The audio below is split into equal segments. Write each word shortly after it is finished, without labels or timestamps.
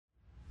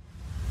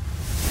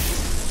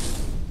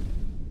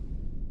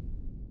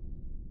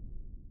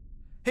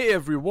Hey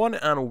everyone,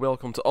 and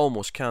welcome to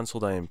Almost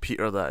Cancelled. I am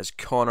Peter, that is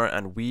Connor,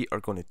 and we are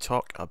going to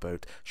talk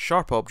about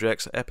Sharp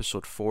Objects,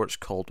 episode 4. It's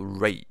called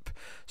Ripe.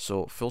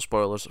 So, full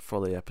spoilers for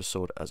the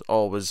episode as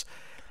always.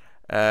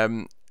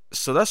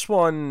 So this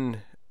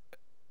one,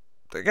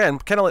 again,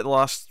 kind of like the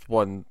last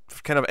one,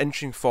 kind of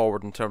inching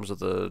forward in terms of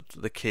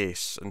the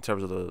case, in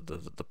terms of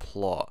the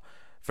plot.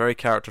 Very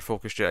character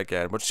focused yet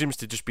again, which seems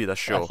to just be this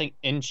show. I think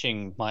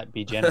inching might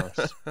be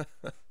generous.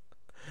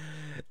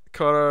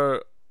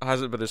 Connor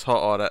hasn't been as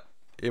hot on it.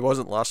 He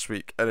wasn't last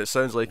week, and it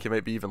sounds like he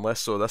might be even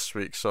less so this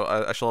week. So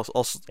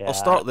I'll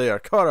start there.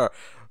 Connor,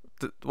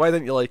 why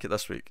didn't you like it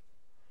this week?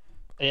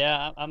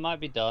 Yeah, I might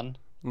be done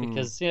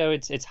because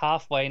it's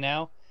halfway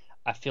now.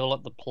 I feel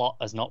like the plot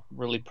has not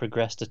really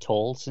progressed at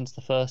all since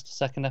the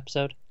second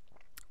episode.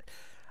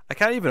 I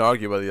can't even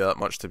argue with you that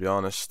much, to be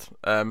honest.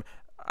 And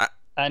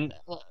don't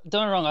get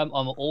me wrong, I'm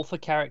all for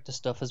character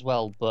stuff as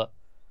well, but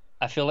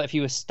I feel like if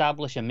you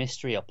establish a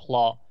mystery, a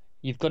plot,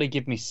 you've got to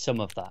give me some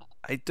of that.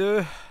 I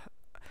do.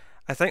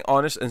 I think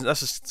and this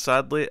is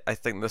sadly, I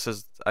think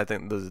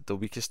the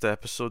weakest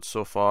episode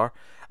so far.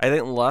 I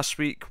think last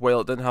week, while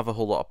it didn't have a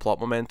whole lot of plot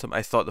momentum,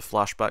 I thought the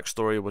flashback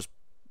story was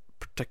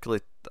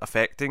particularly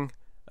affecting,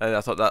 and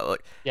I thought that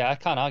I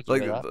can't argue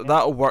with that.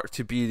 That'll work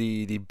to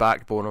be the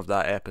backbone of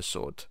that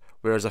episode.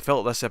 Whereas I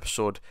felt this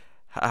episode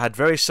had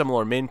very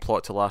similar main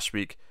plot to last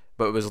week,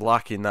 but it was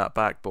lacking that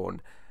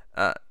backbone.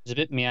 It's a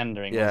bit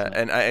meandering. Yeah, wasn't it?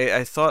 and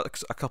I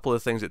thought a couple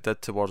of things it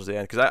did towards the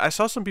end, because I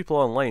saw some people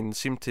online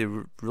seem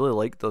to really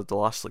like the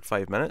last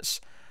 5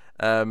 minutes.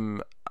 I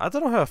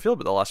don't know how I feel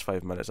about the last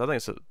 5 minutes. I think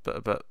it's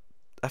a bit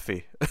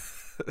iffy.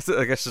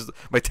 I guess is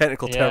my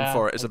technical term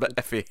for it. It's a bit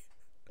iffy.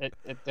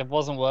 It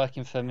wasn't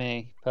working for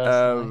me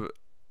personally.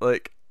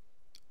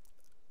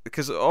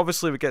 Because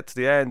obviously we get to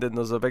the end and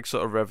there's a big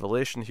sort of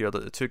revelation here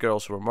that the two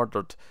girls who were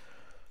murdered,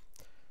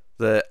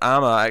 the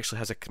Amma actually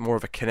has more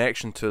of a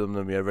connection to them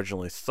than we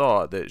originally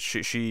thought.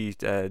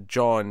 That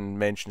John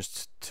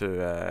mentions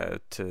to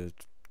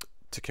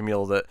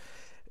Camille that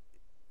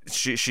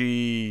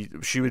she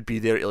would be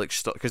there to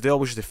stop, because they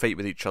always used to fight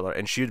with each other,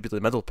 and she would be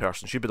the middle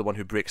person. She'd be the one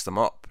who breaks them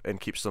up and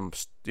keeps them,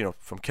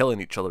 from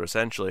killing each other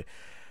essentially.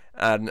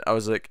 And I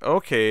was like,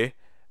 okay.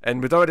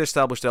 And we'd already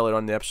established earlier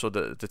on in the episode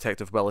that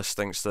Detective Willis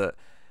thinks that,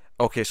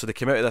 okay, so they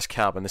came out of this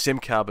cabin, the same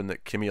cabin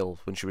that Camille,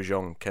 when she was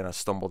young, kind of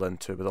stumbled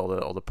into with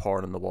all the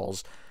porn on the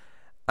walls.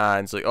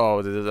 And it's like,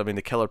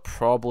 the killer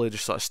probably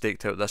just sort of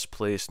staked out this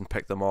place and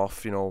picked them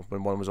off,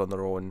 when one was on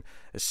their own.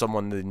 It's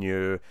someone they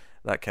knew,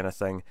 that kind of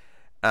thing.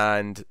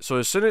 And so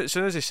as soon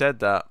as he said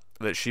that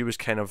she was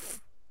kind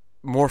of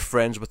more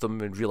friends with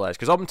them and realised,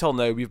 because up until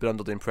now we've been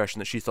under the impression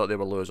that she thought they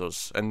were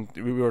losers, and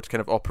we were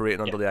kind of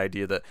operating under the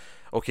idea that,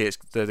 okay, it's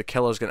the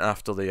killer's going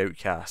after the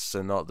outcasts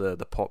and not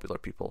the popular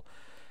people.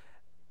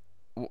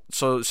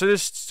 So as soon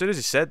as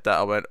he said that,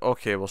 I went,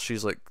 okay, well,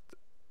 she's like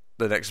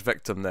the next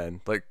victim then.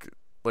 Like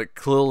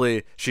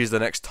clearly she's the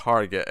next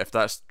target if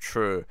that's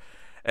true.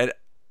 And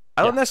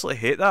I don't necessarily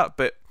hate that,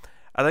 but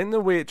I think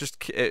the way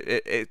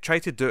it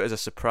tried to do it as a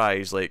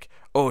surprise, like,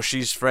 oh,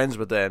 she's friends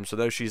with them, so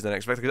now she's the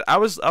next victim.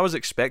 Because I was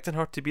expecting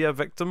her to be a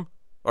victim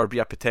or be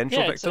a potential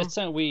victim. It's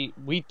something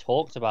we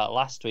talked about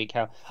last week.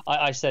 How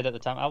I said at the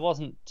time I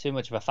wasn't too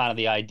much of a fan of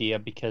the idea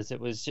because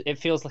it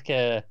feels like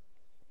a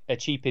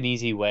cheap and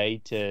easy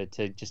way to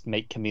just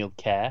make Camille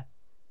care.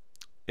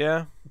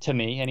 Yeah. To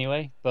me,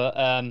 anyway. But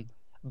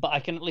I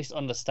can at least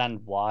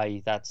understand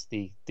why that's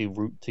the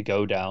route to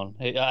go down.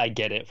 I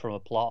get it from a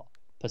plot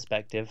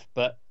perspective,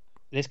 but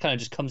this kind of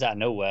just comes out of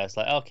nowhere. It's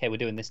like, okay, we're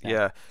doing this now.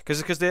 Yeah,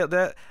 because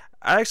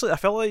I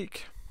felt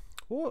like,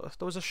 there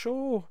was a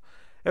show.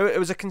 It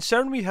was a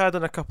concern we had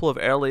in a couple of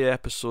early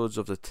episodes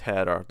of The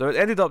Terror. It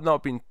ended up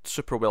not being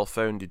super well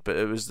founded, but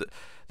it was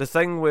the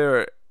thing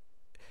where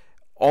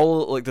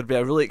there'd be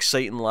a really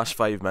exciting last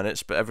 5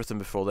 minutes, but everything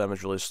before them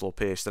was really slow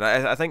paced. And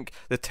I think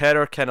The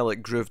Terror kind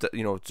of grooved it,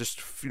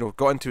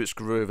 got into its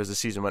groove as the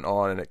season went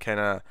on,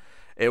 and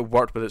it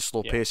worked with its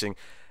slow pacing.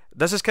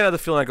 This is kind of the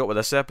feeling I got with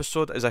this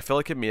episode, is I feel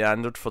like it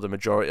meandered for the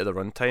majority of the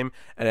runtime,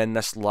 and then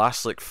this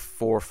last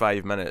 4 or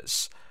 5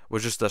 minutes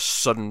was just this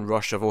sudden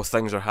rush of,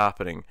 things are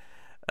happening.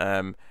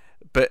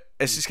 But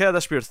it's just kind of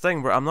this weird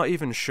thing where I'm not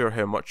even sure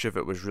how much of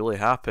it was really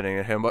happening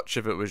and how much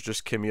of it was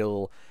just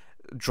Camille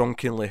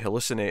drunkenly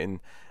hallucinating,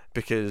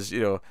 because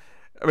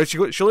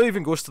she'll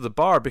even goes to the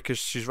bar because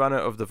she's run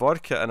out of the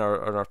vodka in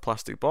her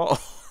plastic bottle.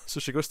 So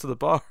she goes to the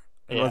bar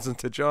and runs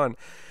into John.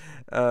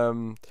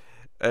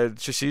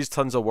 She sees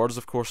tons of words,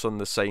 of course, on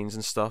the signs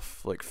and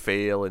stuff, like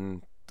fail,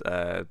 and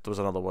there was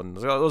another one.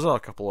 There was another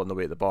couple on the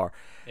way to the bar.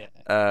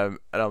 And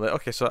I'm like,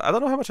 okay, so I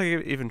don't know how much I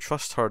even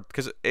trust her,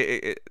 because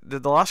the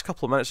last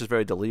couple of minutes is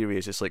very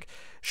delirious. It's like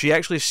she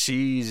actually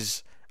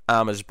sees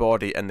Amma's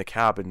body in the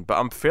cabin, but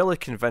I'm fairly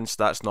convinced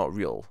that's not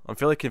real. I'm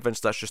fairly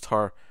convinced that's just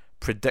her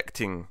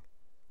predicting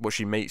what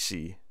she might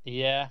see.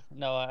 Yeah,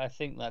 no, I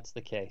think that's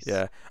the case.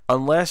 Yeah,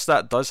 unless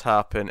that does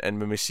happen, and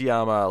when we see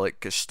Amma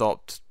get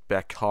stopped by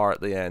a car at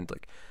the end,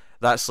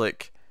 that's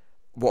what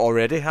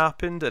already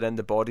happened, and then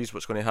the body's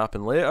what's going to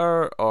happen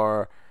later,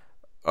 or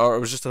it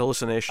was just a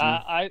hallucination.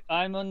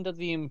 I'm under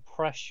the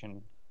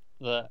impression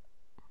that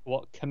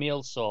what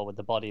Camille saw with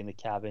the body in the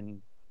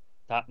cabin,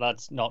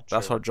 that's not true.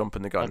 That's her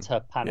jumping the gun. That's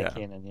her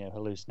panicking and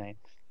hallucinating.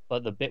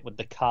 But the bit with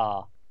the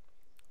car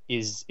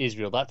is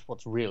real. That's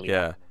what's really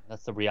happening.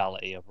 That's the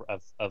reality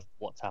of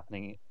what's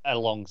happening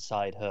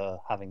alongside her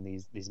having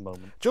these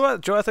moments. Do you know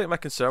what I think my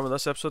concern with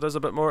this episode is a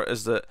bit more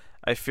is that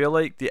I feel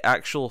like the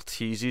actual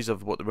teases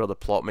of where the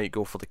plot might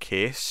go for the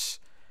case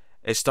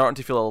is starting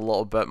to feel a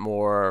little bit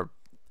more.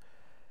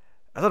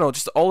 I don't know,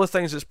 just all the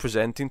things it's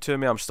presenting to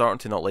me, I'm starting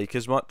to not like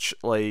as much.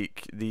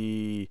 Like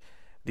the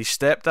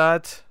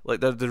stepdad, like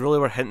they really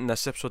were hinting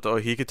this episode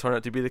that he could turn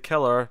out to be the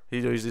killer.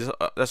 He's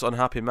this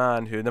unhappy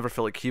man who never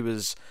felt like he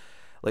was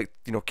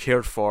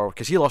cared for,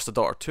 because he lost a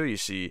daughter too, you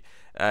see.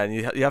 And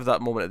you have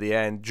that moment at the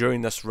end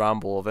during this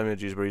ramble of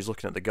images where he's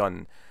looking at the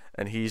gun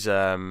and he's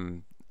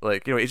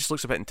he just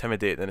looks a bit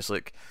intimidating, and it's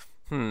like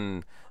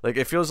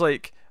it feels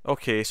like,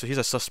 okay, so he's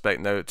a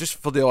suspect now. Just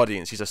for the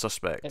audience, he's a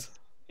suspect.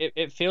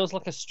 It feels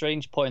like a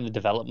strange point in the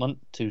development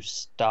to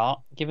start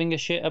giving a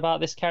shit about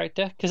this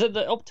character, because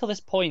up till this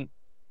point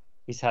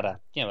he's had a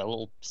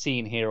little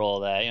scene here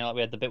or there.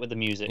 We had the bit with the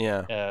music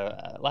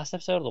last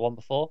episode or the one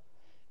before,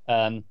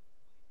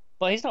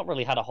 but he's not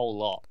really had a whole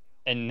lot.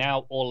 And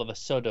now all of a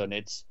sudden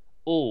it's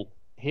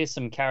here's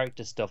some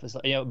character stuff. It's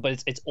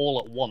but it's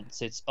all at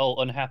once. It's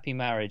unhappy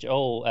marriage.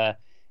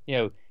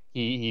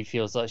 He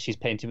feels like she's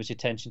paying too much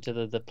attention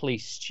to the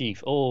police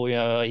chief.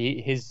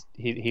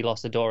 He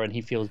lost a daughter and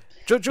he feels.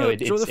 Do you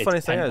know the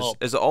funny thing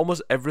is that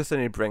almost everything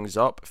he brings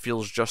up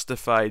feels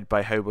justified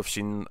by how we've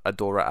seen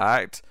Adora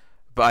act.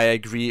 But I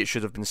agree, it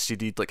should have been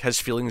seeded. Like,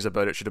 his feelings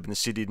about it should have been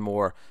seeded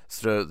more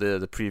throughout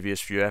the previous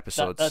few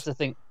episodes. That's the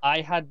thing.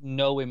 I had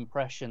no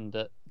impression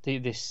that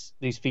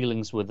these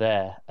feelings were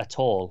there at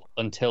all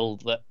until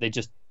they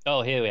just.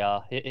 Here we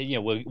are.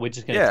 We're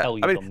just going to tell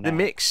you them now. It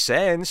makes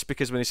sense,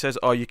 because when he says,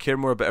 you care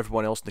more about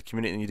everyone else in the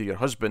community than you do your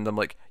husband, I'm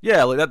like,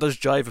 yeah, like that does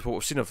jive with what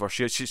we've seen of her.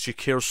 She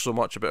cares so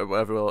much about what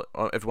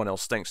everyone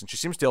else thinks, and she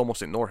seems to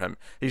almost ignore him.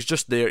 He's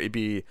just there to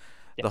be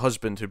the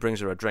husband who brings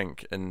her a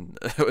drink and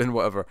and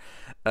whatever.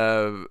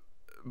 But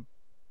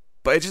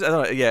it just, I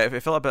don't know,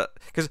 it felt a bit,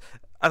 because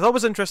I thought what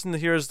was interesting to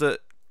hear is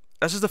that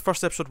this is the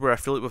first episode where I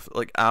feel like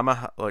with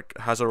Amma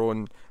has her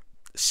own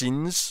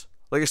scenes.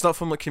 Like, it's not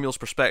from Camille's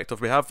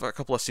perspective. We have a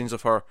couple of scenes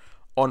of her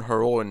on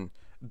her own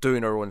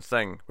doing her own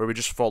thing, where we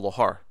just follow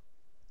her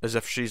as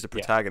if she's the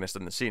protagonist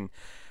in the scene.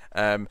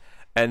 And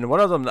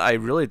one of them that I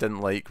really didn't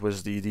like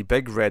was the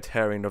big red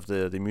herring of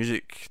the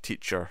music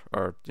teacher,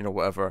 or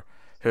whatever,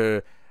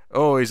 who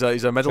he's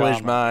a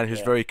middle-aged man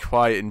who's very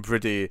quiet and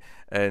broody,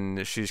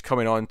 and she's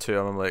coming on to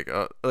him. I'm like,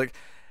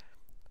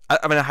 I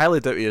highly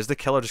doubt he is the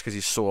killer just because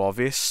he's so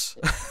obvious.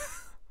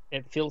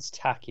 It feels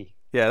tacky.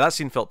 Yeah, that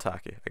scene felt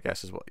tacky, I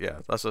guess is what. Yeah,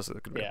 that's a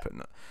good way of putting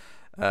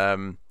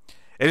it.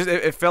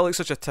 It felt like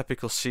such a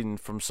typical scene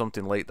from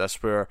something like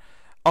this, where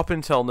up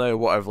until now,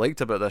 what I've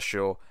liked about this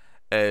show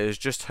is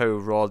just how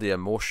raw the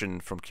emotion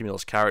from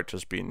Camille's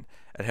character's been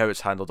and how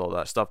it's handled all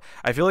that stuff.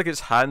 I feel like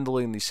it's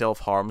handling the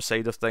self-harm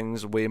side of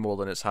things way more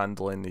than it's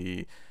handling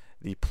the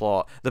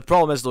plot. The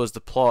problem is, though, is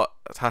the plot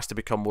has to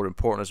become more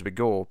important as we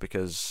go,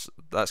 because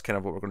that's kind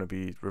of what we're going to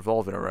be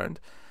revolving around.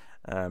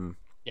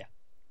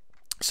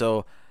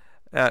 So.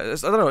 I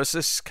don't know.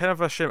 It's kind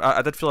of a shame.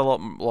 I did feel a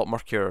lot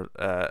murkier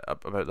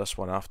about this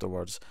one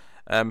afterwards.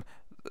 The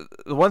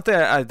one thing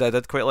I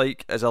did quite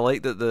like is I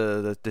like that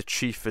the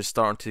chief is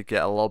starting to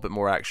get a little bit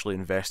more actually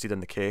invested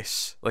in the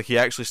case. Like, he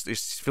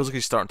feels like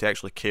he's starting to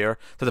actually care,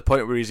 to the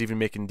point where he's even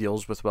making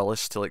deals with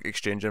Willis to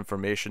exchange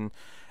information.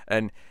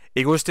 And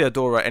he goes to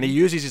Adora and he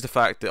uses the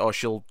fact that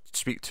she'll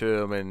speak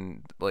to him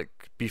and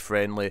be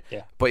friendly,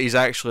 but he's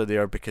actually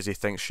there because he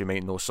thinks she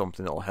might know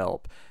something that'll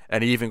help.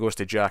 And he even goes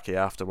to Jackie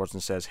afterwards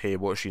and says, "Hey,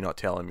 what is she not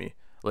telling me?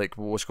 Like,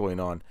 what's going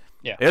on?"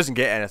 He doesn't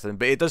get anything,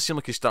 but it does seem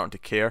like he's starting to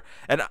care.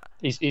 And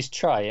he's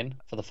trying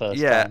for the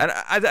first time. And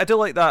I do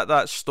like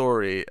that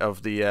story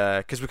of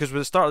the because with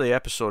the start of the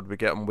episode we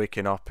get him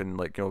waking up and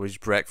his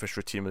breakfast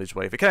routine with his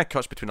wife. It kind of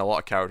cuts between a lot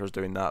of characters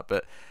doing that,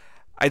 but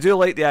I do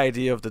like the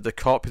idea of the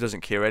cop who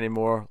doesn't care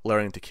anymore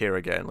learning to care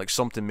again. Like,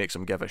 something makes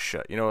him give a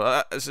shit.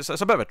 It's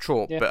a bit of a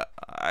trope, but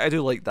I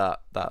do like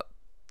that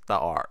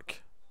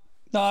arc.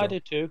 No, I do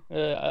too.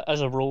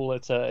 As a rule,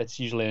 it's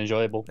usually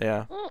enjoyable.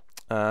 Yeah.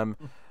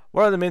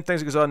 One of the main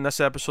things that goes on in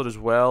this episode as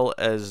well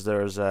is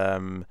there's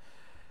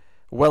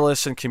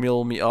Willis and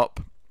Camille meet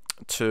up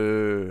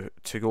to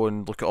go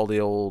and look at all the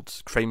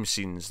old crime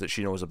scenes that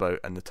she knows about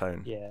in the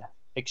town. Yeah,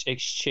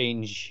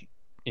 exchange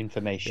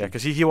information. Yeah,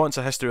 because he wants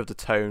a history of the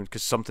town,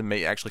 because something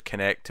might actually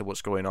connect to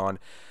what's going on,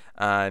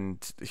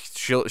 and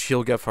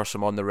she'll give her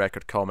some on the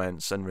record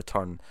comments in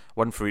return.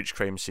 One for each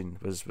crime scene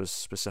was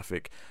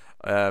specific.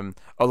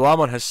 Although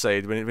I'm on his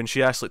side when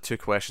she asked 2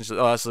 questions.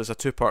 It's a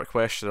 2-part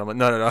question. I'm like,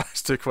 no,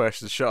 it's 2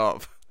 questions. Shut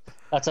up.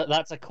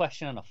 That's a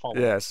question and a follow-up.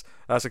 Yes,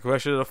 that's a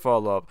question and a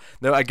follow-up.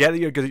 Now, I get that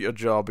you're good at your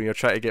job and you're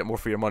trying to get more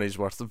for your money's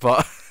worth,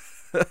 but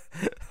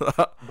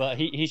but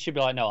he should be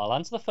like, no, I'll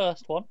answer the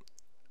first one.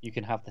 You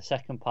can have the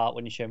second part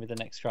when you show me the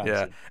next crime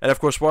scene. And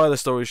of course, one of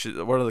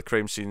the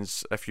crime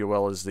scenes, if you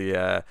will, is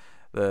the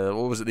the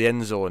what was it? The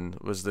end zone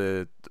was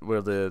the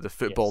where the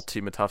football Yes.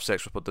 team would have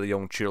sex with the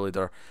young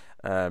cheerleader.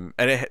 And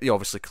it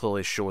obviously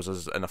clearly shows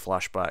us in a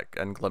flashback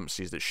and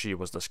glimpses that she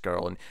was this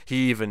girl, and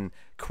he even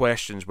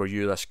questions, "Were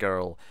you this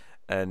girl?"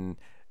 And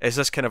it's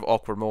this kind of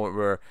awkward moment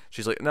where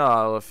she's like,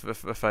 "No,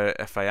 if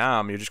I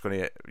am, you're just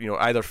going to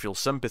either feel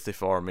sympathy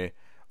for me,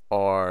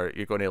 or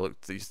you're going to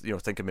look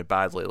think of me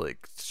badly."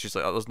 Like she's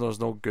like, "There's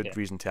no good Yeah.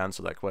 reason to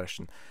answer that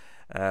question."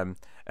 And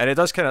it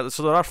does kind of,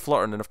 so there are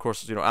flirting, and of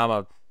course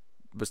Amma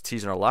was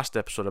teasing our last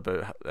episode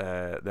about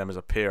them as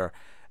a pair.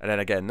 And then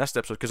again, this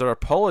episode, because her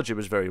apology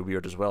was very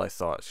weird as well, I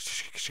thought.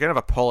 She kind of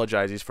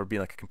apologizes for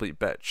being like a complete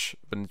bitch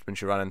when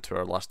she ran into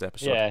her last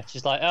episode. Yeah,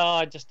 she's like, oh,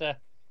 I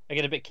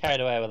get a bit carried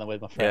away when I'm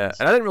with my friends. Yeah,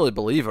 and I didn't really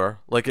believe her.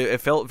 Like, it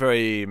felt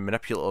very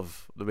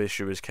manipulative, the way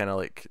she was kind of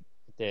like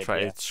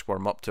trying to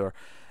squirm up to her.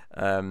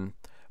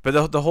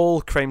 But the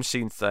whole crime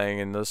scene thing,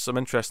 and there's some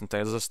interesting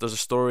things. There's a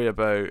story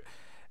about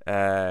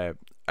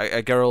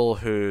a girl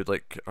who,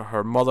 like,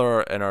 her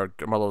mother and her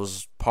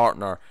mother's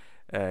partner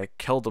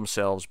killed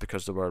themselves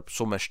because they were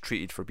so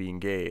mistreated for being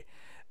gay,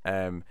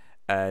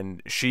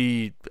 and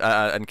she,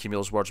 in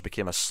Camille's words,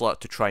 became a slut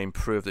to try and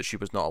prove that she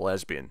was not a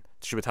lesbian.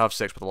 She would have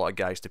sex with a lot of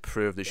guys to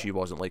prove that she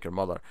wasn't like her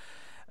mother.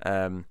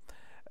 And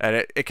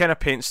it kind of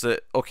paints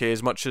that, okay,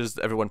 as much as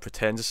everyone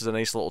pretends this is a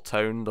nice little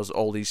town, there's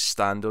all these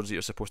standards that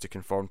you're supposed to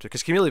conform to.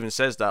 Because Camille even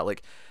says that,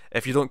 like,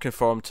 if you don't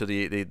conform to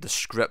the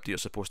script that you're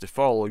supposed to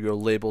follow, you're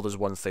labelled as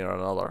one thing or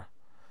another.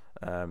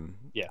 And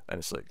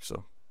it's like,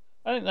 so...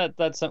 I think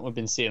that's something we've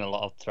been seeing a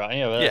lot of throughout.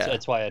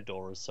 That's why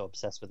Adora is so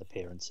obsessed with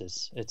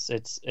appearances.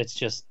 It's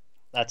just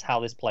that's how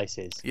this place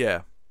is.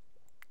 Yeah,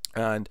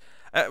 and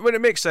when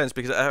it makes sense,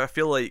 because I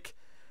feel like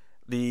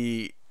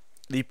the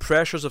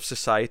pressures of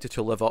society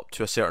to live up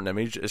to a certain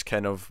image is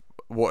kind of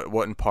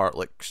what in part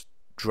like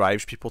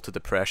drives people to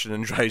depression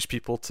and drives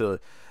people to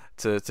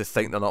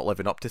think they're not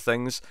living up to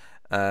things.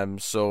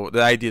 So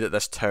the idea that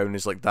this town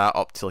is like that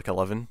up to like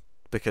 11.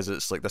 Because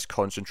it's like this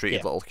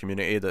concentrated little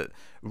community that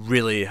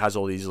really has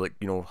all these like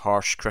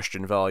harsh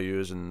Christian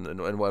values and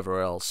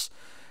whatever else.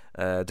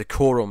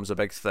 Decorum's a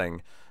big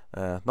thing.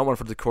 Not one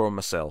for decorum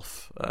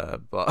myself,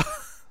 but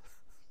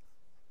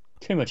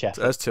too much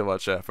effort. That's too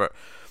much effort.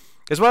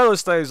 It's one of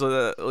those things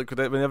like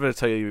whenever I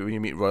tell you when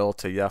you meet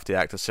royalty, you have to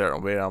act a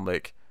certain way. I'm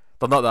like,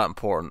 they're not that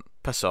important.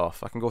 Piss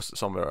off. I can go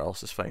somewhere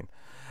else. It's fine.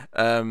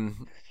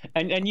 And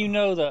you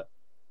know that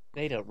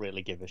they don't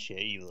really give a shit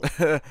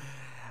either.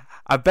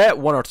 I bet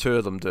one or two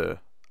of them do.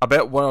 I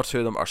bet one or two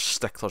of them are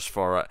sticklers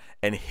for it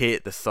and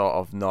hate the thought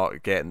of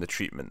not getting the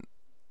treatment.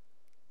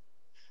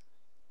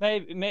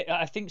 Maybe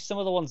I think some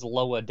of the ones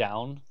lower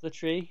down the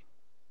tree,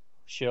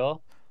 sure,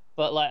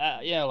 but like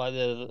like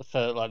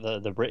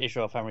the British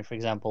royal family, for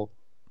example,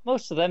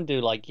 most of them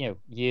do like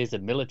years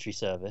of military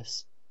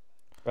service,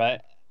 right?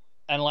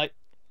 And like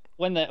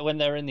when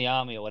they're in the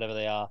army or whatever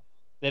they are,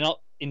 they're not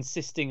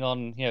insisting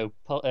on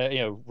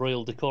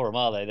royal decorum,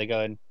 are they? They're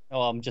going,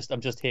 oh, I'm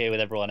just here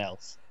with everyone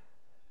else.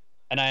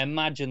 And I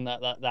imagine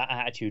that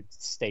attitude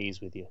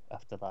stays with you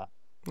after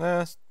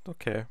that.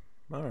 Okay,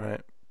 all right.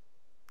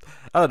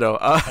 I don't know.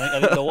 I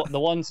think the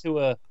ones who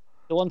are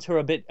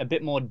a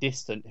bit more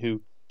distant,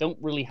 who don't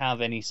really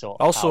have any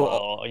sort of also power,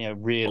 or,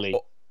 really,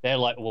 they're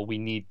like, well, we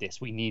need this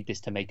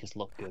to make us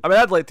look good. I mean,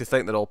 I'd like to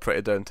think they're all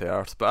pretty down to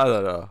earth, but I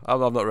don't know.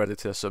 I'm not ready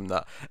to assume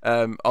that.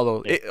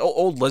 Although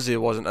old Lizzie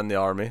wasn't in the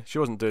army, she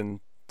wasn't doing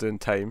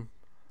time.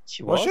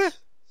 She was.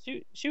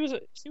 She was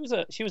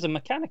a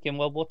mechanic in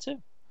World War II.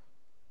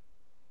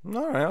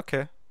 All right,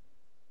 okay,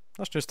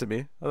 that's news to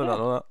me. I did not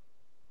know that.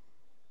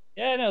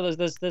 Yeah, no,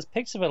 there's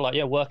pics of her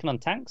like working on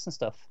tanks and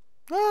stuff.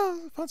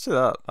 Oh, fancy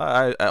that.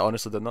 I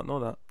honestly did not know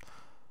that.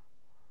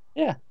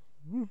 Yeah.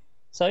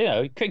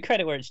 So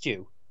credit where it's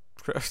due.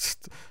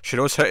 She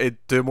knows how to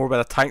do more with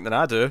a tank than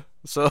I do,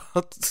 so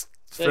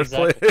fair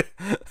Exactly.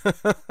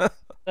 play.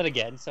 Then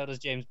again, so does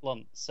James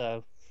Blunt.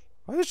 So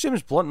why does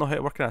James Blunt know how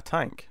to work in a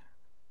tank?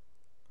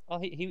 oh,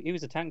 he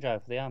was a tank driver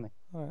for the army.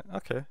 Alright,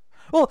 okay.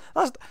 Well,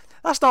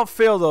 that's not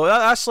fair though.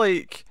 That's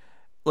like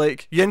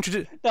you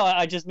introduce. No,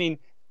 I just mean,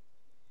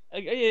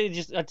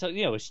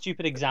 a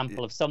stupid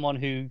example of someone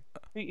who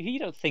you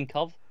don't think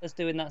of as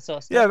doing that sort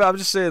of stuff. Yeah, but I'm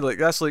just saying, like,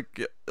 that's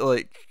like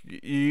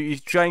you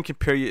try and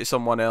compare you to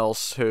someone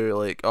else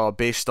who,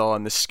 based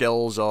on the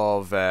skills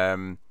of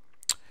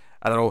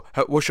I don't know,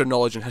 what's your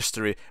knowledge in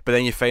history, but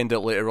then you find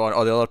out later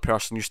on, the other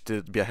person used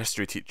to be a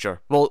history teacher.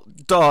 Well,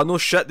 duh, no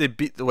shit, they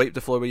wiped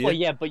the floor with you. Well,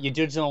 yeah, but you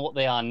judge them on what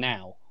they are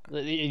now.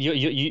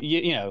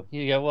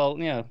 You go, well,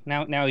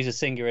 now he's a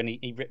singer and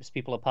he rips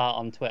people apart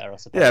on Twitter, I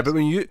suppose. Yeah, but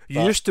when you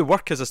used to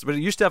work when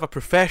you used to have a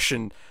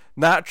profession,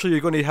 naturally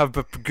you're going to have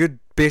a good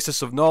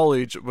basis of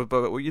knowledge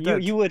about what you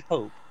did. You would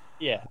hope,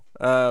 yeah.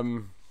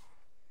 I'm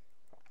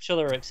sure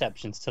there are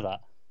exceptions to that.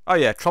 Oh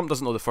yeah, Trump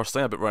doesn't know the first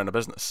thing about running a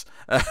business.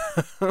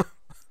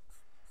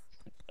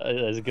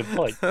 That's a good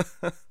point.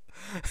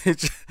 He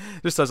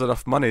just has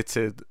enough money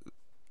that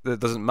it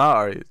doesn't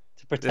matter.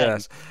 To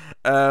pretend.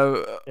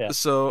 Yes.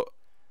 So,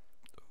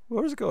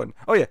 where was it going?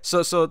 Oh yeah.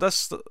 So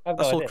this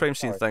whole crime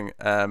scene thing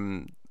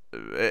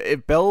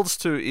it builds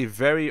to a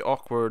very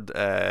awkward.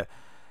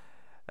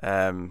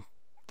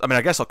 I mean,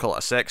 I guess I'll call it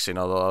a sex scene,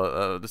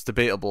 although it's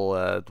debatable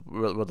where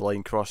the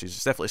line crosses.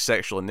 It's definitely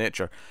sexual in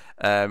nature,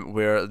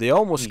 where they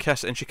almost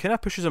kiss, and she kind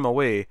of pushes him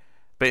away,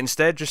 but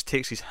instead just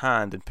takes his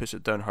hand and puts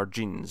it down her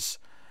jeans,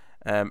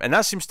 and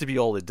that seems to be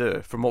all they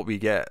do, from what we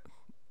get.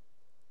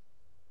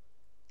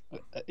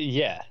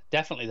 Yeah,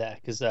 definitely there,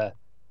 because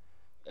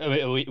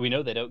we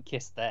know they don't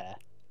kiss there,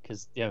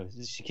 because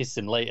she kisses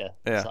him later.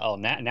 Yeah. It's like, oh,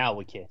 now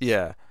we kiss.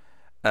 Yeah,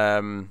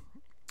 and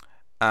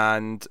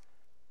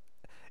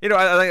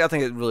I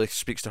think it really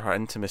speaks to her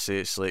intimacy.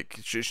 It's like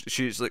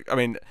she's like, I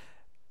mean,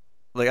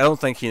 like, I don't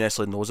think he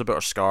necessarily knows about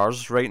her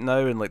scars right now,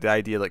 and like the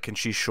idea, like, can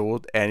she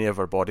show any of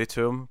her body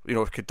to him?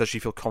 Does she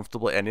feel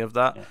comfortable at any of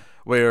that? Yeah.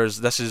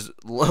 Whereas this is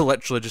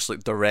literally just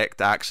like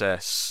direct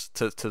access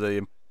to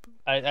the.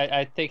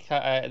 I think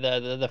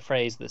the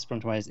phrase that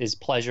sprung to mind is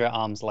pleasure at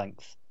arm's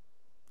length.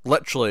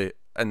 Literally,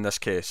 in this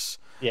case.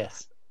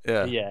 Yes.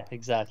 Yeah. Yeah.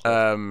 Exactly.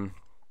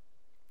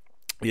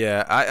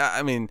 Yeah,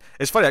 I mean,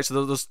 it's funny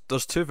actually.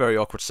 There's two very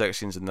awkward sex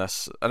scenes in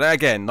this, and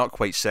again, not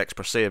quite sex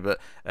per se, but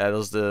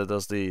there's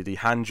the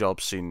hand job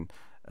scene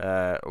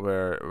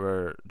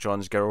where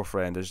John's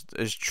girlfriend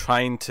is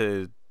trying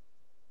to,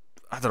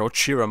 I don't know,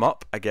 cheer him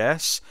up, I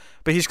guess,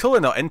 but he's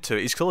clearly not into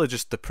it. He's clearly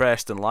just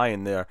depressed and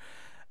lying there,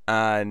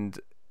 and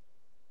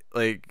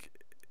like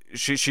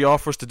she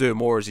offers to do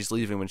more as he's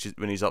leaving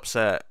when he's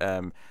upset.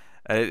 And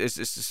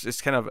it's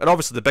kind of, and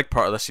obviously the big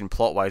part of this scene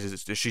plot wise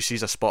is she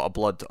sees a spot of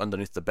blood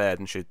underneath the bed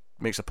and she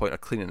makes a point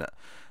of cleaning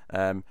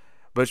it,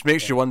 which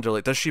makes you wonder,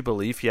 like, does she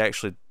believe he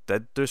actually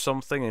did do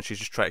something and she's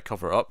just trying to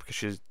cover it up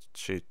because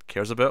she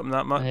cares about him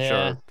that much?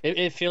 Yeah, or...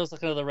 it feels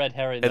like another red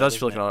herring. It does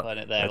feel like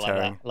another red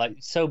herring. Like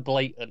so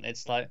blatant.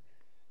 It's like,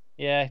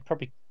 yeah, he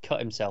probably cut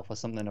himself or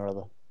something or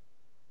other.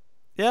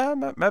 Yeah,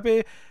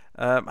 maybe.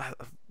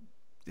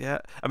 Yeah,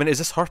 I mean, is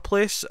this her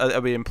place? Are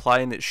we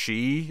implying that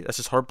this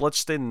is her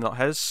bloodstain, not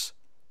his?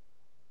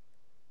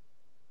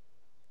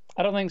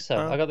 I don't think so.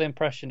 I got the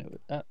impression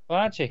well,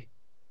 actually,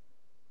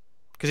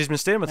 because he's been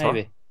staying with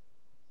maybe her.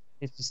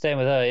 He's been staying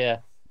with her. Yeah,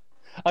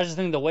 I just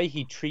think the way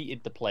he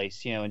treated the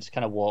place, and just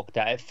kind of walked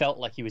out, it felt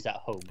like he was at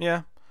home.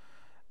 Yeah.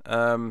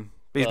 But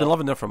he's been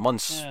living there for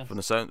months, from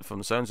the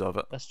sounds of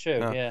it. That's true.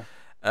 Yeah.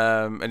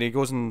 And he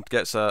goes and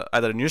gets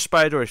either a new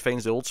spider or he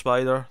finds the old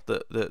spider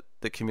that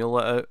Camille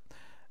let out.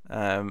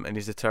 And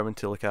he's determined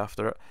to look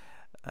after it.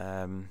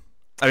 And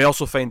we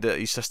also find that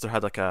his sister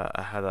had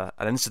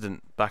an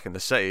incident back in the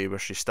city where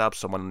she stabbed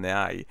someone in the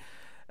eye.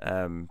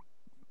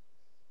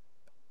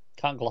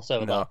 Can't gloss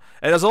over that.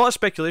 And there's a lot of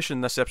speculation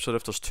in this episode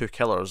if there's two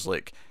killers.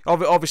 Like,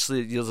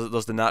 obviously,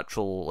 there's the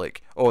natural,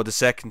 like, the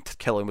second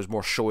killing was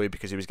more showy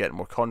because he was getting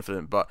more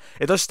confident. But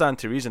it does stand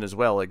to reason as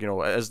well. Like,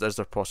 is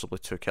there possibly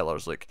two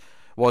killers? Like,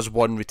 was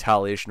one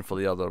retaliation for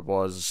the other?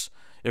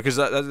 Because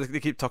they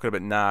keep talking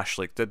about Nash,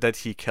 like, did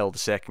he kill the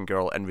second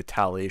girl in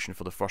retaliation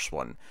for the first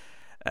one?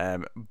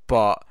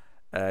 But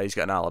he's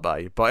got an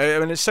alibi. But I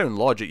mean, it's sound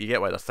logic. You get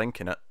why they're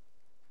thinking it.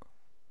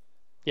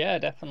 Yeah,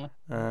 definitely.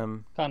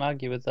 Can't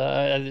argue with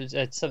that.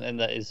 It's something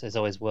that is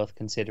always worth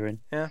considering.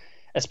 Yeah.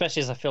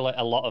 Especially as I feel like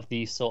a lot of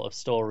these sort of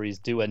stories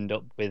do end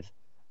up with,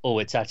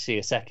 it's actually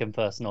a second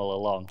person all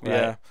along. Right?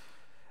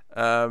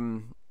 Yeah.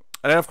 And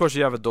then of course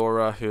you have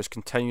Adora, who is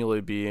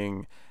continually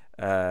being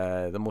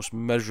the most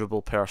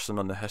miserable person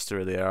on the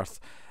history of the earth.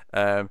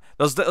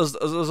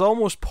 There's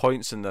almost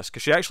points in this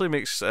because she actually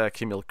makes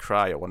Camille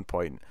cry at one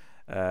point,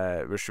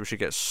 where she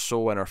gets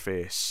so in her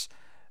face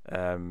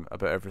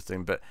about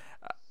everything. But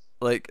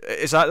like,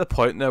 it's at the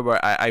point now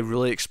where I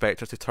really expect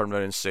her to turn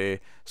around and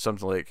say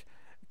something like,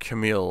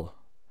 "Camille,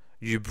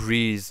 you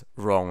breathe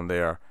wrong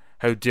there.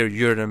 How dare you?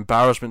 You're an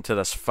embarrassment to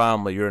this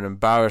family. You're an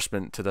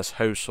embarrassment to this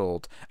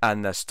household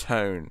and this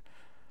town."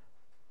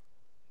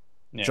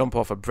 Yeah. Jump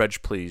off a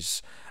bridge,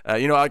 please.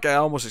 I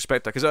almost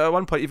expect that because at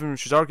one point, even when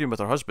she's arguing with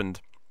her husband,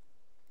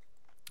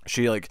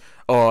 she like,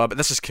 but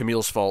this is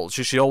Camille's fault.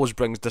 She always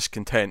brings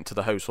discontent to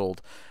the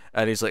household,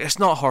 and he's like, it's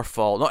not her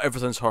fault. Not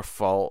everything's her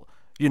fault.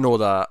 You know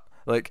that.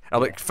 Like, I'm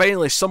like,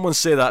 finally, someone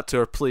say that to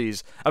her,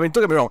 please. I mean,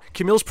 don't get me wrong.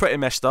 Camille's pretty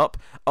messed up,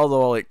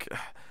 although like.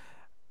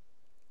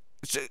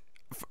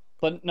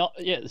 But not,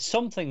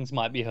 some things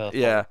might be her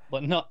fault,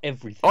 but not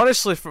everything.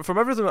 Honestly, from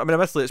everything, I mean,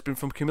 admittedly, it's been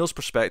from Camille's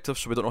perspective,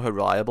 so we don't know how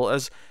reliable it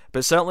is.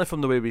 But certainly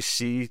from the way we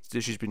see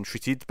that she's been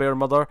treated by her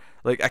mother,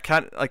 like I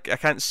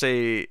can't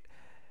say,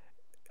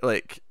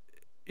 like,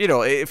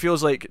 it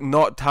feels like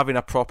not having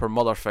a proper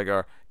mother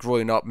figure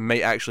growing up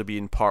might actually be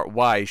in part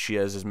why she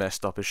is as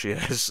messed up as she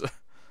is.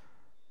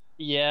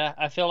 Yeah,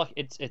 I feel like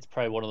it's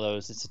probably one of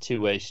those. It's a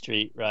two-way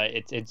street,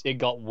 right? It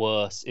got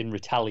worse in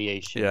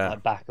retaliation,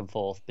 like back and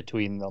forth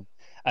between them.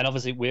 And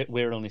obviously,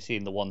 we're only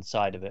seeing the one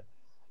side of it,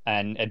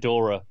 and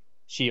Adora,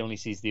 she only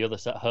sees the other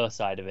her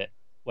side of it.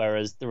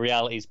 Whereas the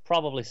reality is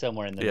probably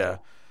somewhere in the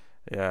middle.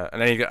 Yeah.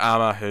 And then you got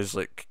Amma, who's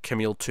like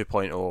Camille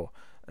 2.0,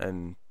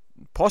 and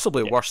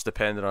possibly worse,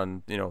 depending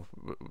on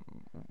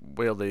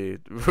where this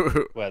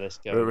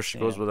goes, where she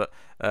goes with it.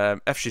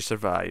 If she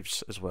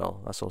survives as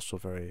well, that's also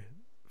very,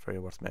 very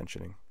worth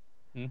mentioning.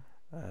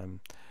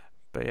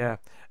 But yeah.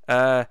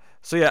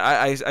 So yeah,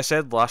 I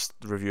said last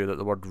review that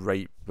the word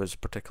rape was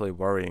particularly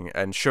worrying,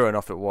 and sure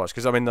enough it was,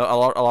 because I mean a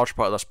large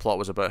part of this plot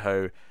was about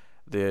how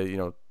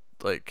the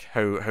like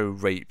how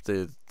raped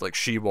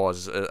she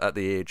was at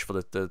the age for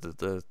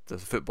the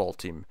football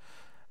team.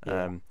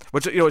 Yeah.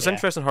 Which it's Yeah.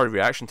 interesting her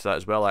reaction to that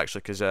as well,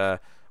 actually, because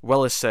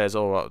Willis says,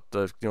 "Oh,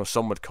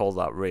 some would call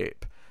that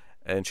rape,"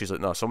 and she's like,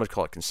 "No, some would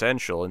call it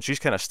consensual," and she's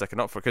kind of sticking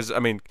up for, because I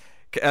mean,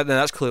 and then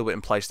that's clearly what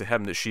implies to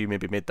him that she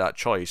maybe made that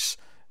choice,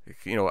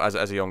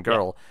 as a young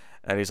girl,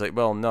 and he's like,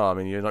 "Well, no, I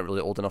mean, you're not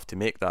really old enough to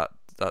make that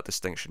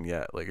distinction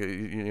yet. Like,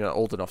 you're not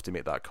old enough to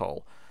make that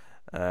call."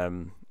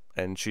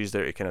 And she's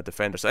there to kind of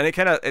defend herself, and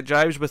it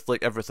jives with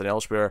like everything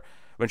else, where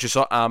when she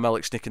saw Amma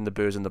like sneaking the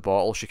booze in the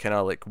bottle, she kind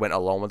of like went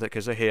along with it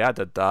because hey, I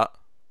did that,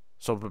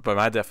 so by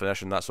my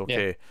definition that's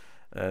okay,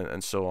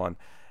 and so on.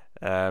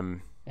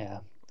 Yeah.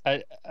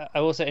 I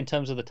will say, in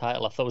terms of the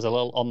title, I thought it was a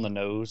little on the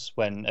nose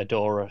when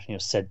Adora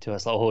said to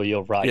us like, "Oh,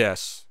 you're right."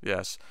 Yes.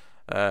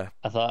 I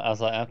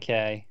was like,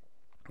 okay,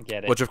 I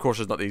get it. Which of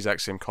course is not the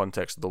exact same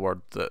context of the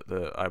word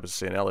that I was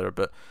saying earlier,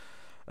 but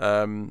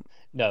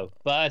No,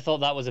 but I thought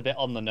that was a bit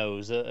on the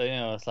nose.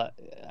 It's like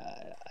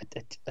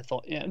I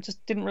thought,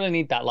 just didn't really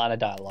need that line of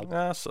dialogue.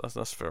 that's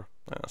fair.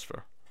 Yeah, that's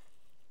fair.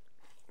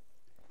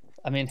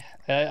 I mean,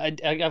 I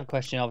have a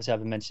question. Obviously, I've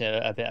been mentioning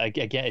it a bit.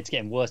 Again, it's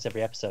getting worse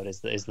every episode. Is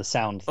the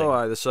sound thing? Oh,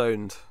 aye, the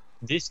sound.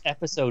 This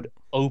episode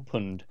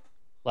opened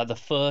like the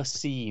first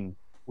scene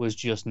was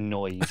just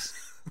noise,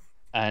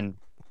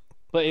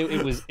 but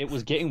it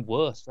was getting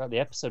worse throughout the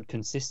episode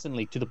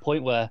consistently, to the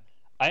point where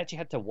I actually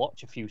had to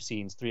watch a few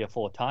scenes 3 or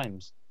 4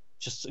 times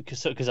just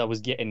because I was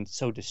getting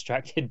so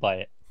distracted by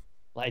it.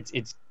 Like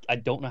it's I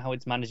don't know how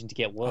it's managing to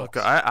get worse. Oh,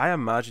 God, I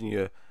imagine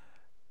you.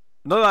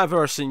 Not that I've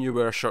ever seen you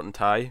wear a shirt and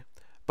tie,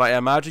 but I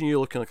imagine you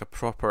looking like a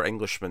proper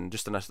Englishman,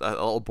 just in a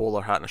little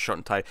bowler hat and a shirt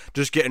and tie,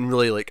 just getting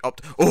really like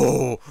up.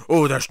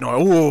 There's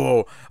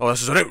no.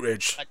 This is an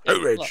outrage.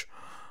 Outrage. Look,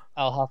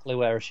 I'll happily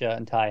wear a shirt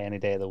and tie any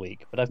day of the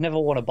week, but I've never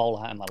worn a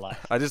bowler hat in my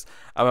life.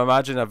 I'm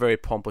imagining a very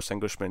pompous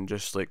Englishman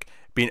just like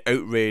being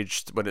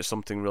outraged when it's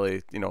something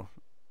really,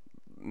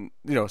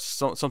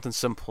 something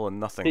simple and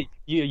nothing.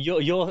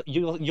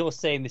 You're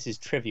saying this is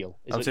trivial,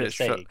 is what you're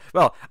saying.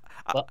 Well,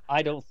 but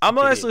I don't. I'm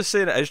not necessarily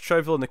saying it is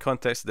trivial in the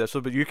context of this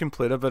episode, but you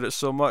complain about it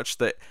so much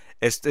that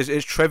it's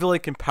trivial in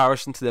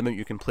comparison to the amount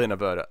you complain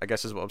about it, I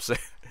guess is what I'm saying.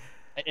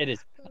 It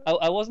is.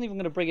 I wasn't even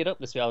going to bring it up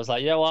this week. I was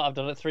like, you know what? I've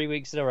done it 3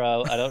 weeks in a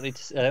row. I don't need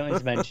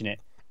to mention it.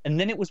 And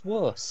then it was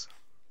worse,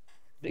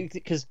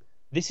 because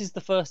this is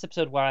the first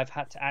episode where I've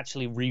had to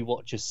actually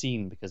rewatch a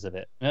scene because of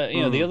it.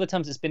 The other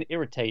times it's been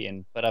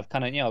irritating, but I've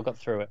kind of I got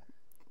through it.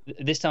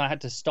 This time I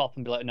had to stop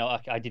and be like, no,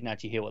 I didn't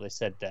actually hear what they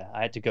said there.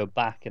 I had to go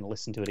back and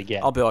listen to it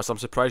again. I'll be honest, I'm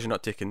surprised you're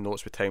not taking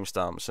notes with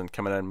timestamps and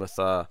coming in with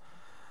a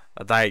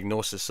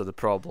diagnosis of the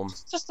problem.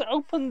 Just to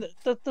open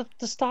the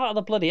start of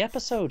the bloody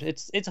episode.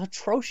 It's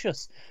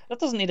atrocious. That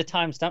doesn't need a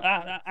timestamp.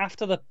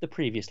 After the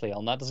previously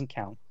on, that doesn't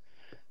count.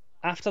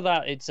 After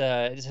that, it's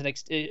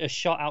a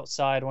shot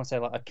outside. I want to say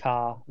like a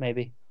car,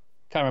 maybe.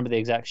 Can't remember the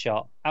exact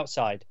shot.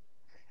 Outside,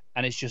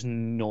 and it's just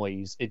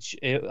noise.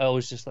 I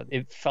was just like,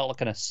 it felt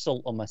like an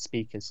assault on my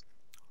speakers.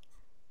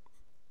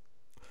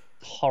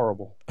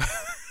 Horrible.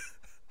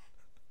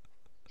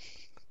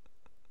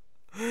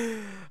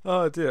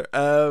 Oh dear.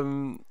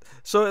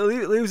 So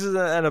it leaves us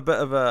in a bit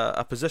of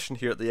a position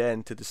here at the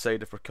end to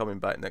decide if we're coming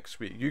back next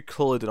week. You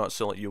clearly do not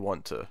sound like you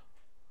want to.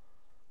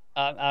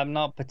 I'm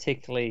not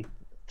particularly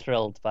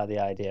thrilled by the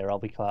idea, I'll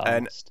be quite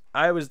honest.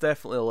 I was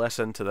definitely less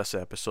into this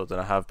episode than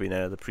I have been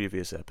in the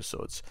previous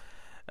episodes.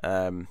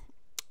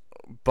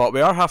 But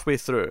we are halfway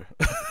through.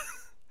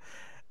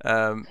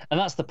 And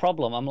that's the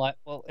problem. I'm like,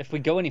 well, if we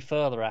go any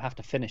further, I have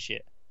to finish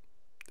it.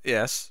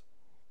 Yes.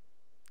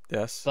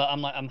 But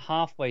I'm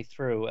halfway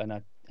through, and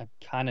I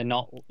kind of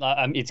not.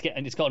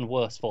 It's gotten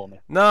worse for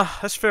me. Nah,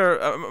 that's fair.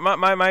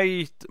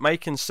 My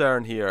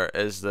concern here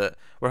is that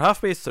we're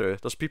halfway through.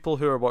 There's people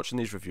who are watching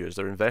these reviews.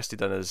 They're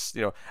invested in us.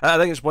 And I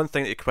think it's one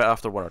thing to quit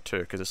after 1 or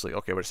 2 because it's like,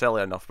 okay, we're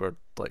selling enough. We're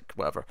like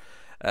whatever.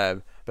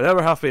 But now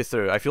we're halfway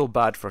through. I feel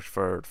bad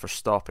for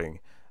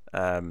stopping.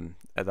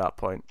 At that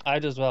point, I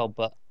do as well,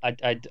 but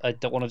I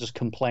don't want to just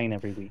complain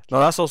every week. No,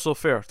 that's also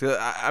fair.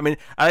 I mean,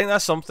 I think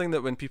that's something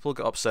that when people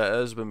get upset at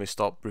us when we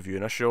stop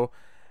reviewing a show,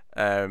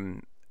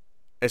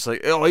 it's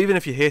like, even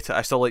if you hate it,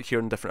 I still like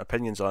hearing different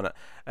opinions on it,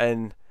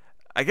 and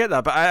I get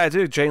that, but I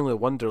do genuinely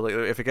wonder, like,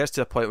 if it gets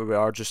to a point where we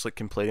are just like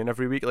complaining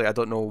every week, like, I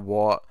don't know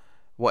what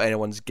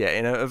anyone's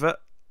getting out of it.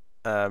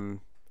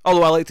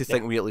 Although I like to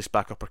think we at least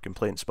back up our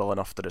complaints well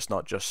enough that it's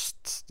not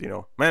just,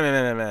 man,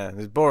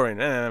 it's boring,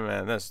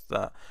 this,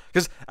 that.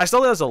 Because I still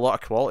think there's a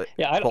lot of quality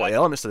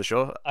elements to the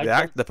show.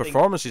 The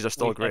performances are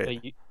still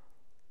great.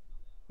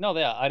 No,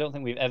 they are. I don't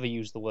think we've ever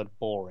used the word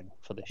boring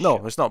for this show.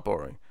 No, it's not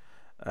boring.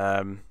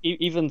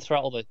 Even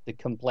throughout all the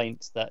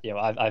complaints that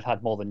I've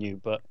had more than you,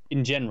 but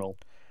in general,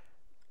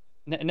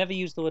 never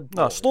used the word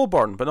boring. No, slow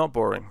burn, but not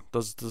boring.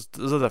 There's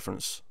a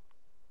difference.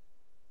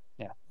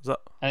 Yeah,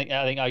 I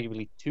think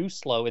arguably too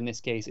slow in this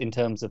case in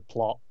terms of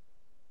plot.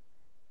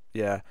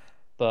 Yeah,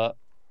 but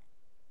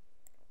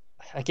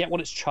I get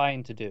what it's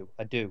trying to do.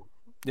 I do.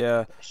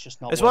 Yeah, It's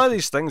just not it's one of working.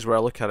 these things where I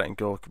look at it and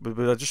go, would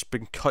have just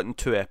been cutting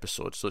 2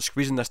 episodes, so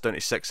squeezing this down to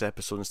 6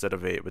 episodes instead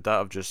of 8? Would that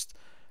have just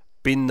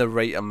been the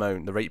right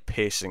amount, the right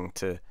pacing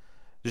to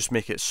just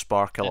make it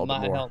spark a It little bit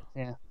might have more? helped,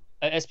 yeah.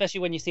 Especially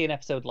when you see an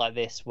episode like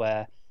this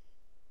where,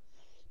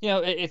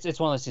 it's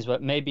one of those things where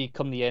maybe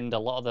come the end, a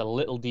lot of the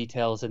little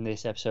details in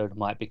this episode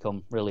might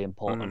become really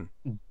important,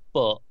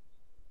 but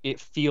it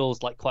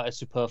feels like quite a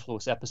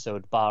superfluous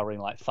episode, barring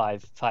like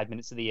 5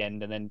 minutes at the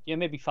end, and then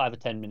maybe 5 or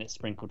 10 minutes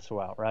sprinkled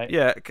throughout, right?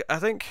 Yeah, I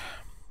think.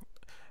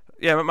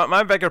 Yeah,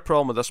 my bigger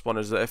problem with this one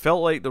is that it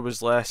felt like there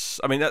was less.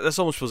 I mean, this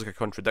almost feels like a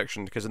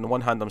contradiction because, on the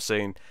one hand, I'm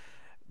saying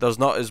there's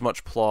not as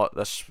much plot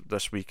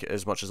this week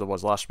as much as there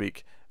was last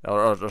week,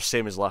 or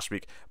same as last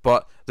week.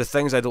 But the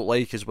things I don't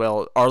like as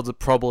well are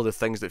probably the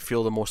things that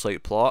feel the most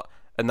like plot,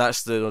 and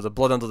that's the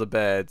blood under the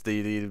bed,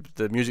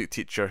 the music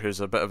teacher who's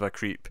a bit of a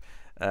creep,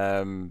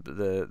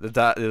 the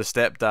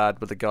stepdad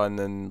with the gun,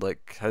 and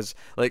like his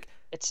like.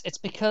 It's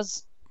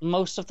because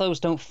most of those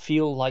don't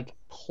feel like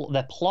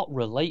they're plot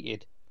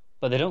related,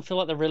 but they don't feel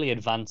like they're really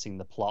advancing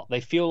the plot.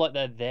 They feel like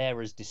they're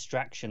there as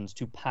distractions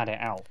to pad it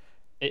out.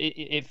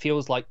 It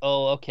feels like,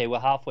 oh, okay, we're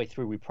halfway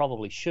through. We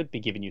probably should be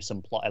giving you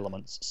some plot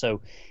elements.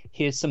 So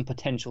here's some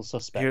potential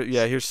suspects.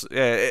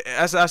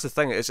 That's the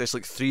thing. It's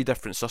like 3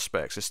 different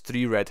suspects. It's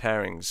 3 red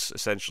herrings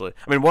essentially.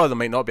 I mean, one of them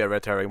might not be a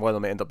red herring. One of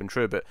them might end up being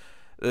true. But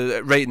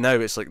right now,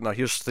 it's like, no,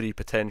 here's 3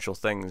 potential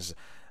things.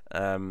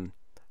 And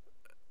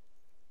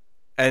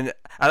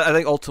I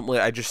think ultimately,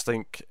 I just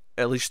think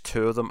at least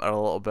 2 of them are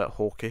a little bit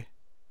hokey,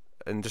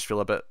 and just feel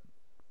a bit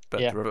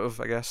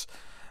derivative, I guess.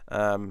 So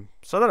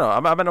I don't know.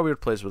 I'm in a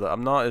weird place with it.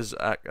 I'm not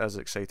as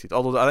excited.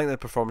 Although I think the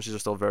performances are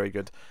still very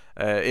good.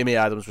 Amy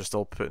Adams was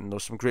still putting.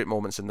 There's some great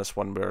moments in this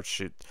one where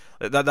she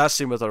that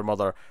scene with her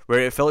mother,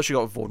 where it felt like she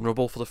got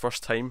vulnerable for the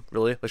first time.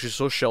 Really, like she's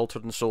so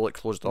sheltered and so like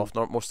closed off,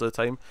 not most of the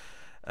time.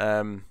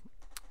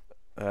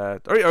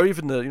 Or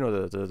even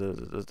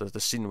the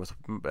scene with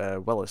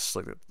Willis,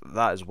 like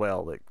that as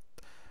well. Like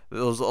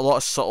there was a lot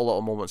of subtle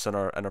little moments in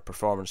her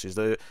performances.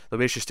 The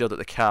way she stared at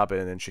the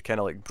cabin and she kind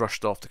of like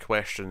brushed off the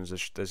questions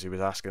as he was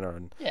asking her.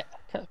 And yeah,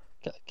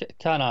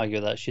 can't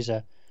argue that she's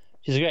a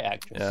great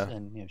actress,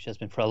 and she has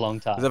been for a long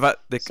time.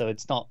 So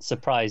it's not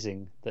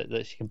surprising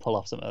that she can pull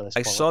off something like this.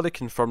 I saw they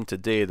confirmed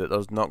today that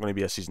there's not going to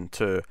be a season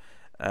 2.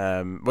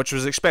 Which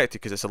was expected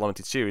because it's a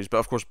limited series, but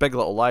of course Big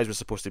Little Lies was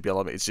supposed to be a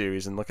limited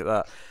series, and look at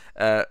that.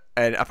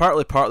 And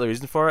apparently part of the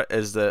reason for it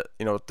is that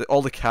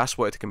all the cast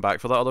wanted to come back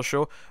for that other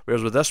show,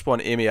 whereas with this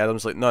one, Amy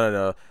Adams like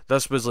no,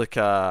 this was like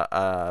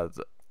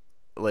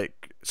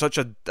like such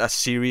a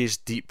serious,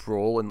 deep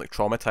role and like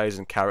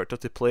traumatizing character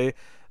to play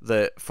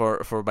that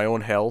for my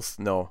own health,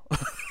 no,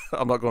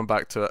 I'm not going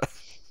back to it.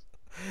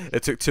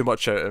 It took too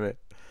much out of me.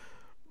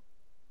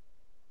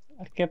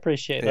 I can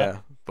appreciate that.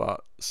 Yeah,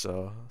 but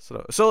so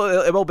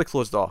it will be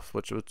closed off,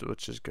 which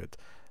is good.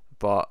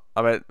 But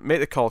I mean, make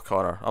the call,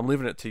 Connor. I'm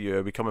leaving it to you.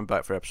 Are we coming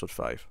back for episode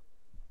 5?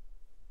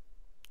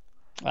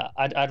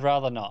 I'd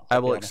rather not. I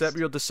will accept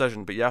your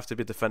decision, but you have to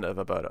be definitive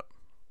about it.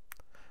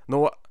 No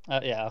what?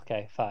 Yeah.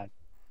 Okay. Fine.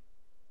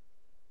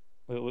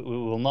 We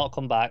will not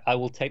come back. I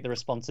will take the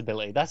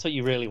responsibility. That's what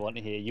you really want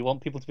to hear. You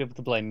want people to be able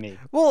to blame me.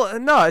 Well,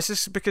 no, it's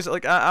just because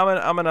like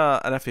I'm in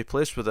an iffy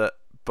place with it,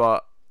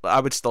 but I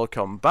would still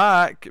come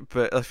back.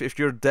 But if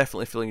you're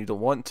definitely feeling you don't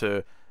want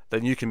to,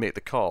 then you can make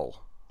the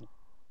call.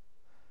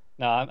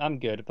 No, I'm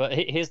good. But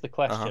here's the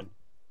question: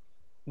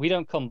 We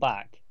don't come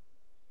back.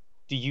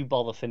 Do you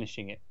bother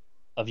finishing it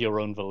of your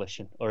own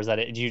volition, or is that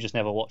it? Do you just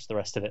never watch the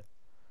rest of it?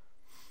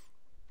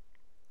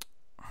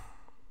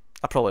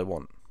 I probably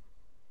won't.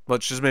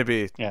 Which is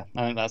maybe... Yeah,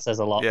 I think that says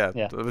a lot. Yeah,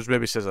 which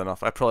maybe says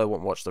enough. I probably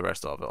won't watch the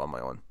rest of it on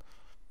my own.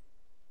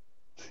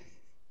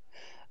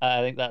 I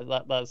think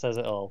that says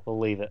it all. We'll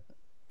leave it.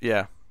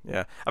 Yeah.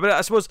 I mean,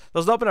 I suppose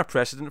there's not been a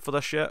precedent for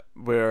this yet,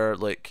 where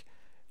like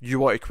you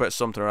want to quit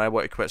something or I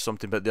want to quit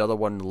something, but the other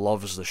one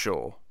loves the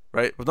show,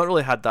 right? We've not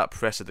really had that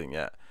precedent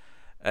yet,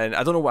 and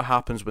I don't know what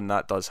happens when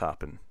that does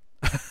happen.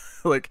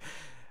 Like,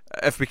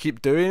 if we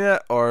keep doing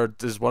it, or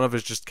does one of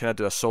us just kind of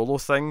do a solo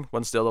thing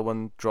once the other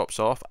one drops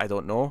off? I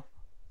don't know.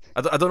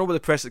 I don't know what the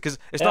precedent, because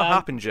it's not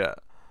happened yet.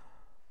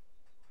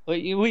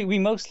 We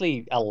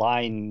mostly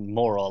align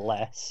more or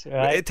less,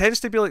 right? It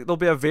tends to be like there'll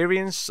be a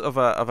variance of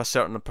a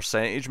certain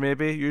percentage,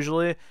 maybe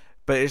usually,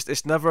 but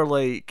it's never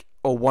like,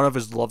 oh, one of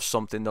us loves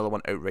something, the other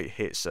one outright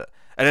hates it.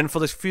 And then for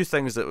the few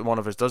things that one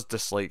of us does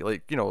dislike,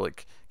 like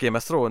like Game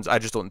of Thrones, I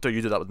just don't do.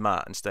 You do that with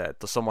Matt instead.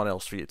 There's someone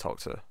else for you to talk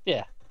to.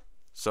 Yeah,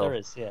 so there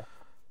is. Yeah,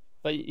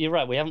 but you're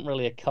right. We haven't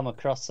really come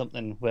across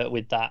something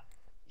with that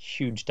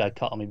huge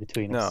dichotomy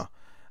between us.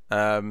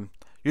 No.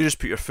 You just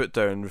put your foot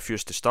down and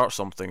refuse to start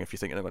something if you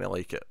think you're not going to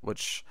like it,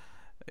 which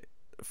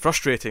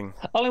frustrating.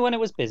 Only when it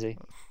was busy.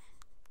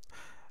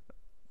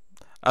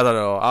 I don't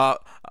know.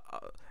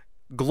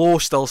 Glow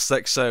still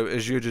sticks out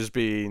as you just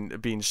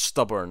being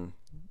stubborn.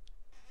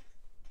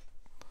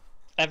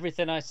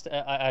 Everything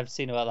I've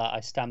seen about that,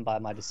 I stand by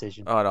my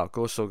decision. Oh no,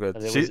 Glow's so good.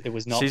 It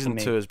was not season for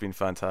me. 2 has been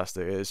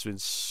fantastic. It's been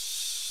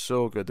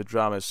so good. The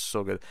drama is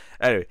so good.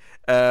 Anyway,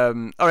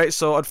 all right.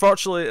 So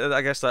unfortunately,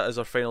 I guess that is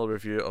our final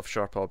review of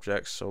Sharp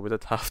Objects. So we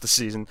did half the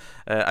season.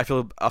 I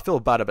feel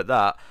bad about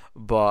that,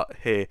 but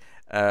hey,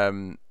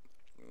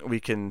 we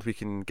can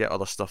get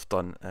other stuff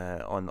done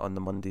on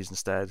the Mondays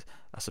instead,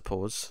 I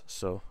suppose.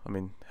 So I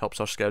mean, helps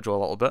our schedule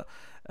a little bit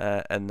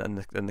in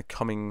the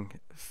coming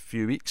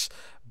few weeks.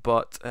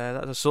 But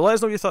so let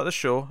us know what you thought of the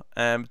show.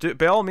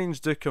 By all means,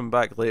 do come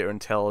back later and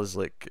tell us,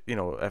 like, you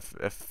know,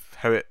 if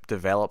how it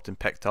developed and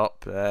picked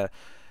up. You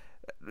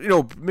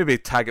know, maybe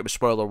tag it with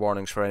spoiler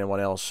warnings for anyone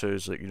else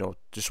who's, like, you know,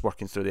 just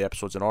working through the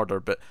episodes in order.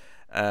 But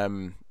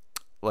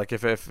like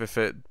if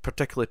it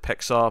particularly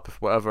picks up,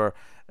 if whatever,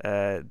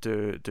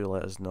 do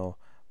let us know.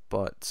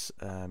 But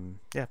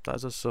yeah,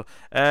 that's us. So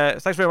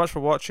thanks very much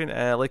for watching.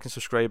 Like and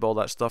subscribe, all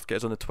that stuff. Get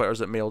us on the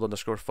Twitters at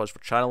mailed_fuzz for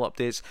channel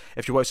updates.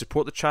 If you want to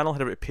support the channel,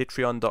 head over to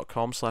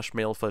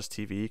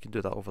patreon.com/mailfuzztv. You can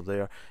do that over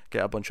there.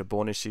 Get a bunch of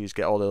bonuses.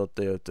 Get all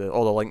the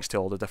all the links to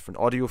all the different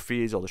audio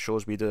feeds, all the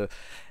shows we do.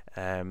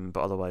 But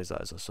otherwise, that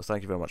is us. So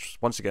thank you very much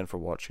once again for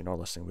watching or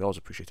listening. We always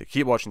appreciate it.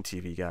 Keep watching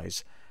TV,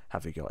 guys.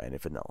 Have you got any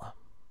vanilla?